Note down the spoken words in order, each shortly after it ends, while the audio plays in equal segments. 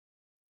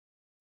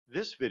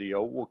This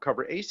video will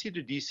cover AC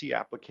to DC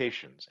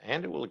applications,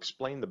 and it will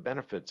explain the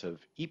benefits of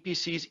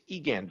EPC's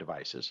eGaN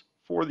devices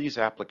for these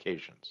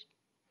applications.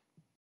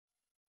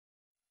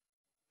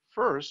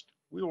 First,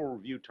 we will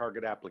review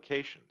target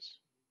applications.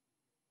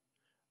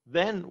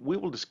 Then we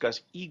will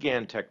discuss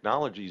eGaN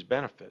technology's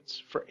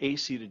benefits for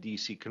AC to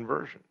DC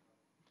conversion.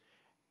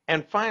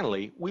 And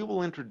finally, we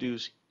will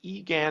introduce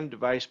eGaN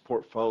device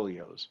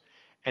portfolios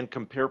and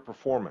compare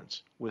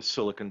performance with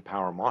silicon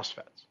power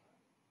MOSFETs.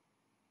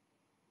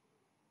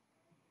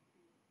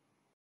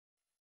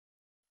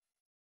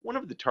 One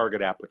of the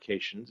target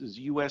applications is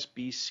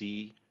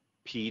USB-C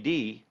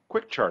PD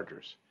quick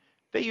chargers.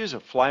 They use a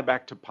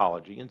flyback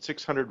topology and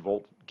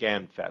 600-volt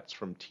GaN FETs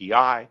from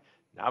TI,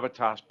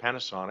 Navitas,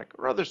 Panasonic,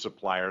 or other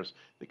suppliers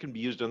that can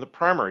be used on the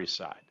primary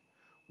side,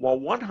 while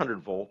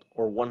 100-volt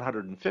or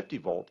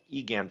 150-volt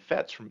eGaN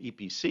FETs from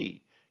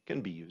EPC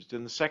can be used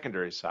in the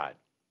secondary side.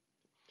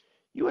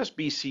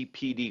 USB-C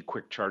PD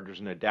quick chargers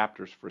and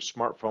adapters for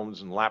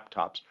smartphones and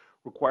laptops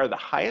require the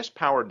highest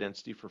power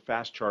density for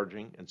fast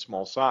charging and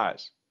small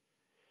size.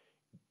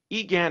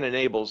 eGaN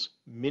enables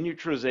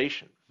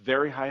miniaturization,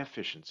 very high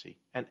efficiency,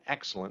 and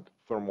excellent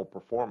thermal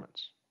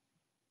performance.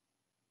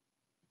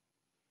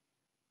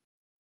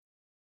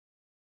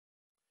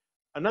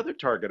 Another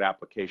target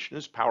application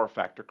is power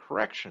factor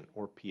correction,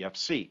 or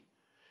PFC.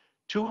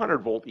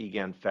 200-volt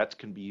eGaN FETs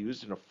can be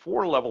used in a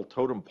 4-level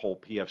Totem-Pole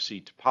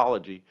PFC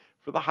topology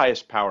for the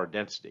highest power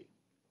density.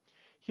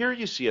 Here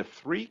you see a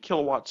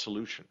 3-kilowatt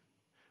solution.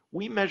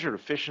 We measured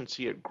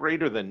efficiency at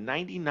greater than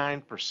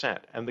 99%,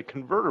 and the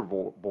converter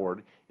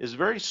board is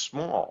very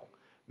small,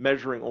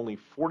 measuring only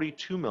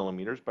 42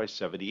 millimeters by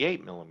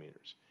 78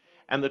 millimeters,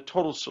 and the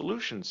total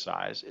solution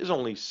size is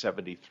only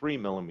 73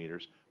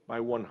 millimeters by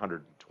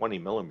 120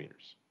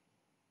 millimeters.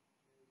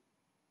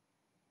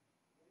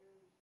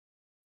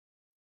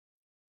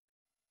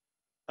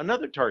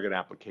 Another target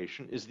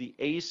application is the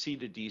AC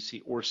to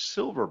DC or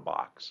silver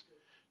box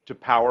to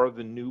power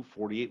the new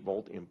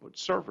 48-volt input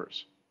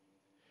servers.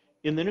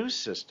 In the new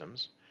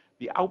systems,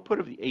 the output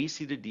of the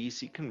AC to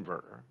DC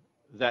converter,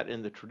 that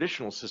in the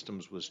traditional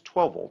systems was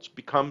 12 volts,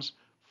 becomes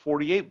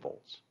 48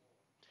 volts.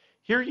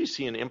 Here you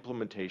see an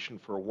implementation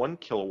for a 1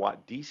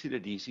 kilowatt DC to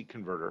DC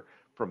converter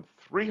from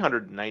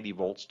 390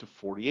 volts to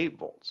 48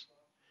 volts.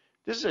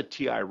 This is a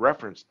TI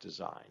reference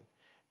design,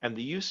 and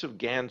the use of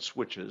GaN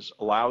switches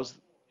allows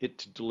it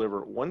to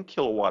deliver 1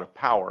 kilowatt of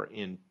power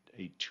in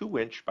a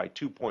 2-inch by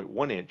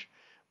 2.1 inch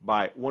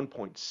by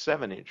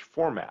 1.7 inch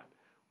format,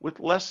 with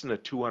less than a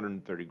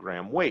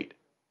 230-gram weight.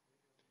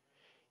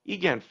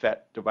 eGaN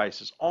FET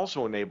devices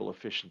also enable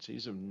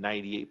efficiencies of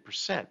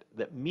 98%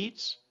 that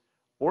meets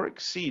or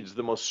exceeds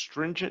the most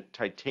stringent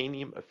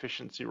titanium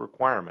efficiency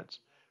requirements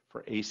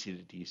for AC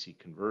to DC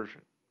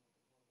conversion.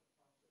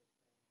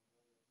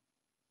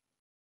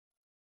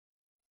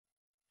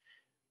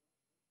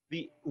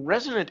 The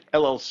Resonant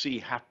LLC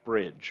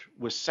half-bridge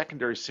with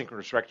secondary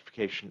synchronous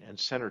rectification and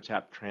center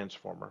tap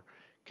transformer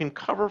can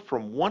cover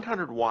from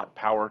 100-watt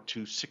power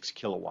to 6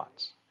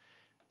 kilowatts.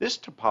 This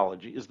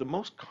topology is the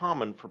most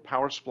common for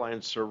power supply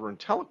and server and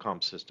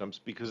telecom systems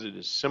because it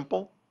is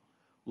simple,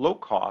 low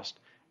cost,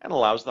 and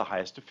allows the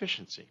highest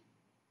efficiency.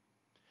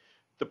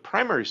 The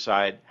primary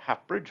side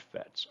half-bridge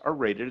FETs are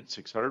rated at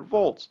 600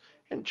 volts,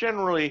 and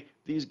generally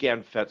these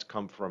GaN FETs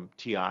come from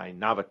TI,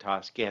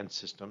 Navitas, GaN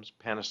Systems,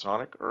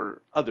 Panasonic,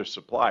 or other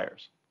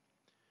suppliers.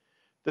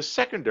 The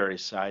secondary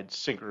side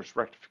synchronous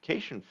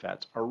rectification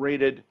FETs are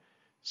rated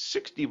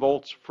 60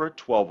 volts for a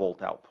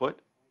 12-volt output,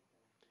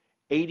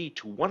 80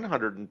 to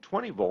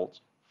 120 volts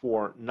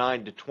for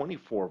 9 to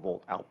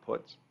 24-volt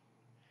outputs,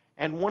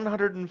 and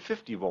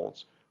 150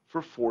 volts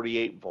for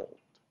 48-volt,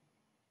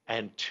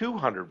 and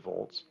 200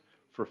 volts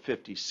for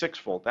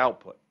 56-volt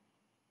output.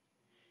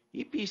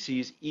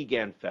 EPC's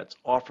eGaN FETs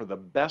offer the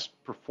best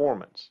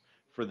performance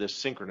for this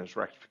synchronous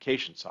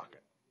rectification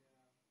socket.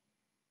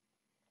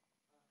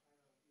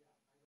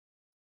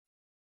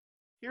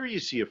 Here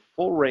you see a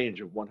full range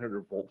of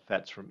 100-volt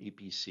FETs from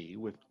EPC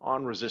with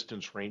on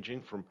resistance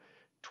ranging from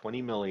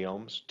 20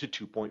 milliohms to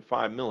 2.5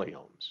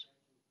 milliohms.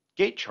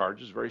 Gate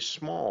charge is very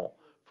small,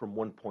 from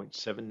 1.7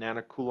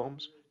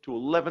 nanocoulombs to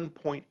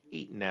 11.8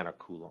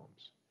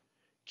 nanocoulombs.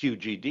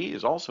 QGD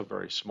is also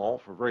very small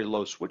for very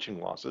low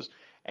switching losses,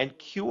 and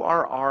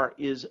QRR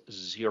is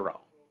 0.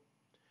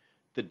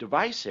 The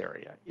device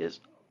area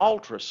is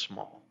ultra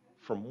small,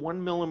 from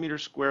 1 millimeter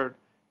squared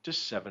to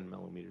 7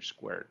 millimeters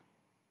squared.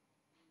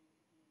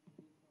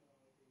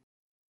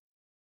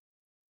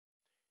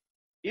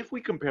 If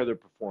we compare the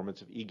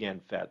performance of eGaN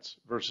FETs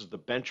versus the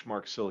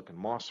benchmark silicon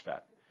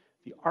MOSFET,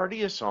 the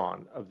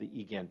RDS(on) of the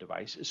eGaN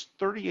device is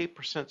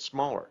 38%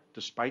 smaller,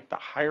 despite the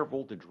higher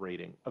voltage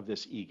rating of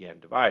this eGaN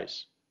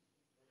device.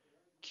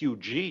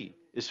 QG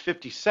is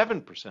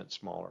 57%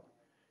 smaller,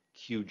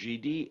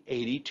 QGD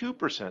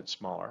 82%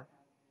 smaller,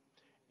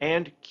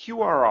 and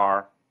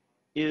QRR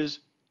is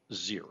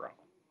 0.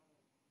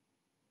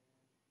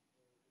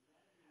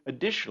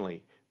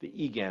 Additionally, the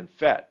eGaN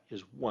FET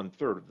is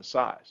 1/3 of the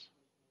size.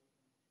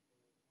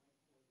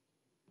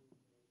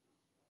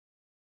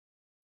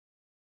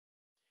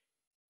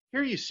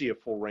 Here you see a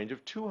full range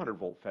of 200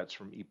 volt FETs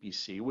from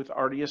EPC with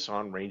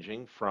RDS(on)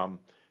 ranging from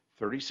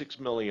 36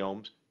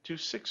 milliohms to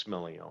 6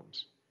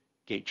 milliohms.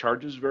 Gate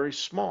charge is very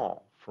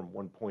small, from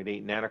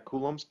 1.8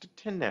 nanocoulombs to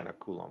 10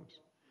 nanocoulombs.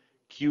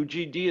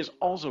 QGD is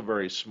also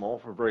very small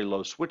for very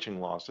low switching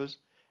losses,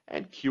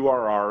 and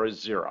QRR is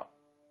 0.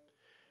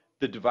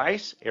 The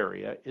device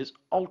area is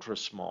ultra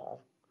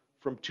small,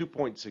 from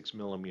 2.6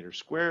 millimeters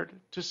squared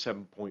to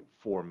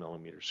 7.4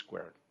 millimeters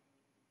squared.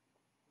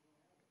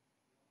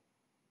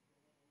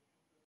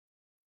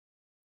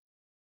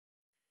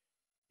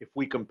 If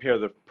we compare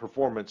the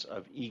performance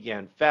of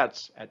eGaN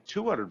FETs at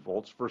 200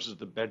 volts versus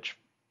the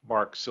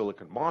benchmark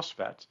silicon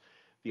MOSFETs,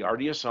 the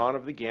RDS(on)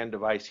 of the GaN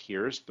device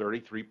here is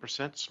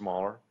 33%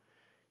 smaller,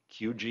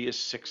 QG is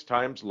 6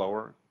 times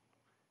lower,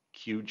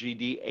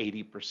 QGD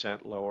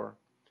 80% lower,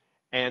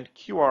 and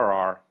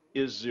QRR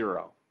is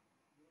 0.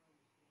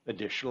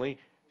 Additionally,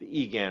 the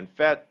eGaN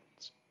FET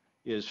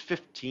is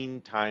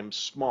 15 times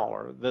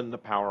smaller than the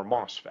power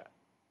MOSFET.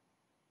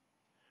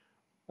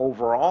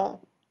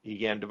 Overall,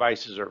 eGaN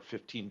devices are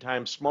 15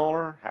 times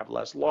smaller, have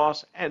less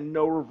loss, and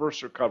no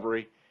reverse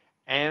recovery,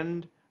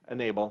 and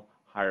enable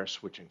higher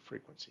switching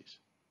frequencies.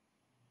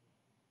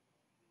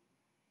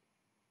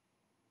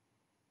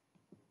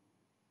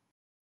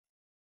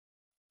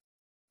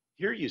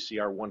 Here you see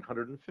our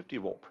 150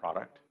 volt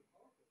product,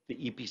 the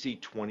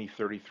EPC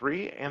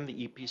 2033 and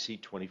the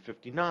EPC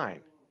 2059.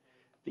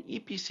 The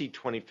EPC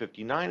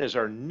 2059 is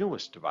our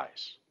newest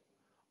device.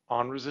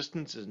 On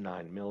resistance is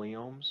 9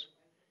 milliohms,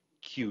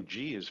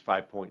 QG is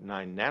 5.9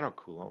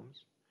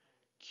 nanocoulombs,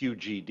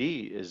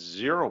 QGD is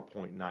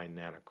 0.9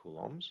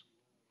 nanocoulombs,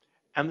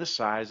 and the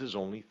size is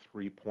only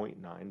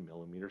 3.9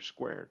 millimeters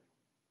squared.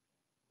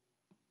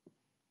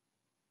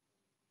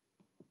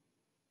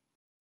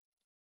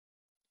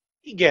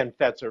 eGaN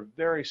FETs are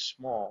very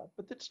small,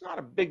 but that's not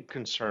a big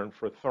concern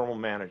for thermal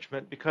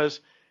management because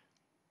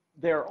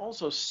they're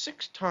also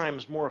 6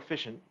 times more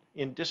efficient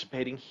in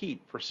dissipating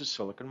heat versus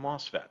silicon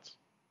MOSFETs.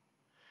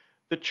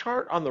 The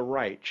chart on the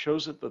right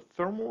shows that the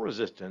thermal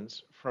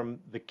resistance from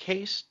the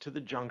case to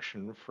the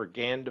junction for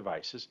GaN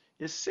devices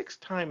is 6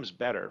 times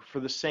better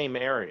for the same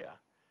area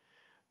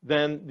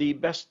than the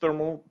best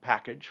thermal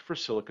package for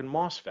silicon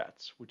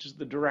MOSFETs, which is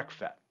the direct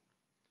FET.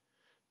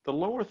 The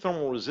lower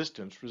thermal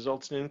resistance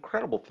results in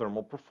incredible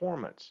thermal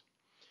performance.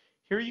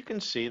 Here you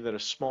can see that a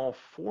small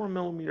 4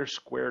 millimeter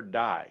squared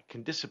die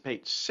can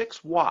dissipate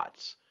 6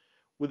 watts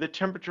with a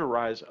temperature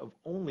rise of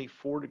only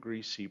 4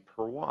 degrees C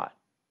per watt.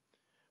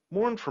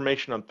 More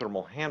information on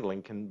thermal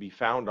handling can be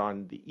found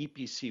on the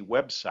EPC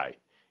website,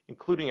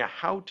 including a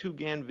how-to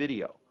GaN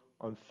video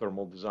on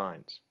thermal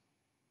designs.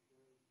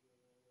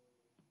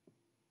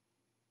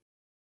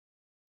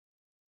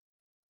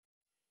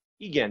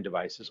 eGaN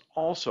devices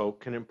also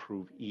can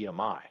improve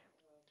EMI.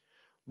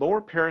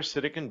 Lower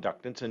parasitic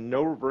inductance and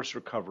no reverse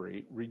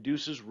recovery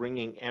reduces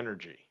ringing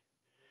energy.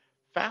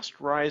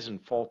 Fast rise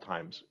and fall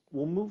times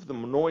will move the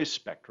noise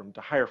spectrum to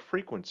higher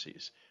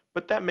frequencies,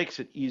 but that makes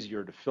it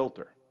easier to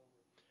filter.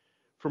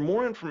 For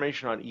more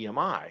information on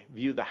EMI,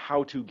 view the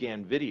how-to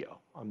GaN video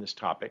on this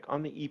topic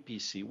on the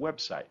EPC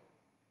website.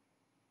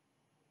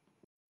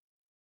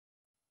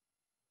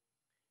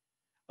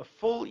 A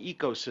full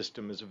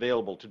ecosystem is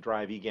available to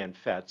drive eGaN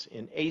FETs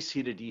in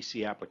AC to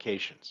DC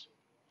applications.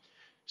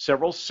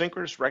 Several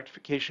synchronous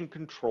rectification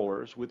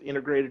controllers with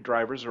integrated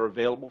drivers are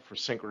available for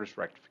synchronous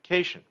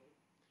rectification.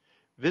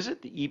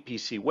 Visit the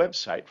EPC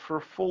website for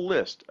a full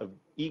list of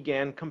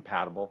eGaN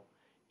compatible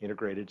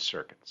integrated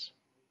circuits.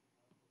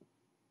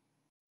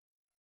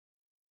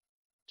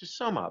 To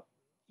sum up,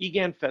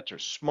 eGaN FETs are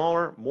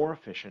smaller, more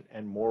efficient,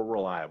 and more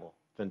reliable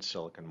than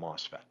silicon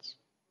MOSFETs.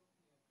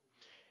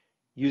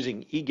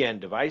 Using eGaN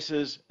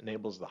devices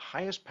enables the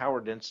highest power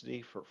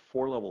density for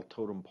 4-level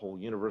totem-pole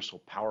universal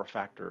power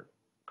factor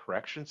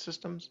correction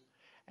systems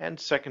and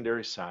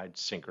secondary side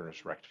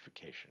synchronous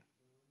rectification.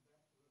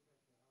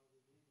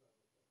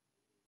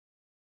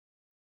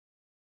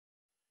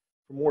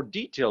 For more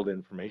detailed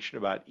information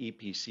about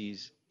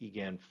EPC's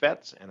eGaN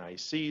FETs and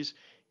ICs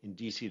in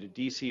DC to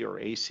DC or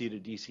AC to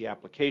DC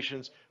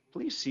applications,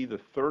 please see the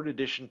 3rd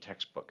edition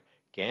textbook,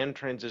 GaN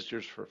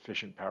Transistors for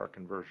Efficient Power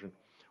Conversion,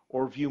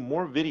 or view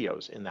more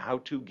videos in the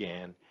How-To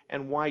GaN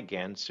and Why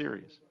GaN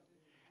series.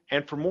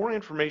 And for more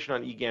information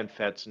on eGaN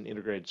FETs and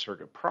integrated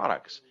circuit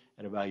products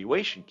and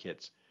evaluation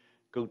kits,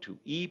 go to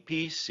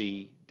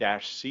epc-co.com.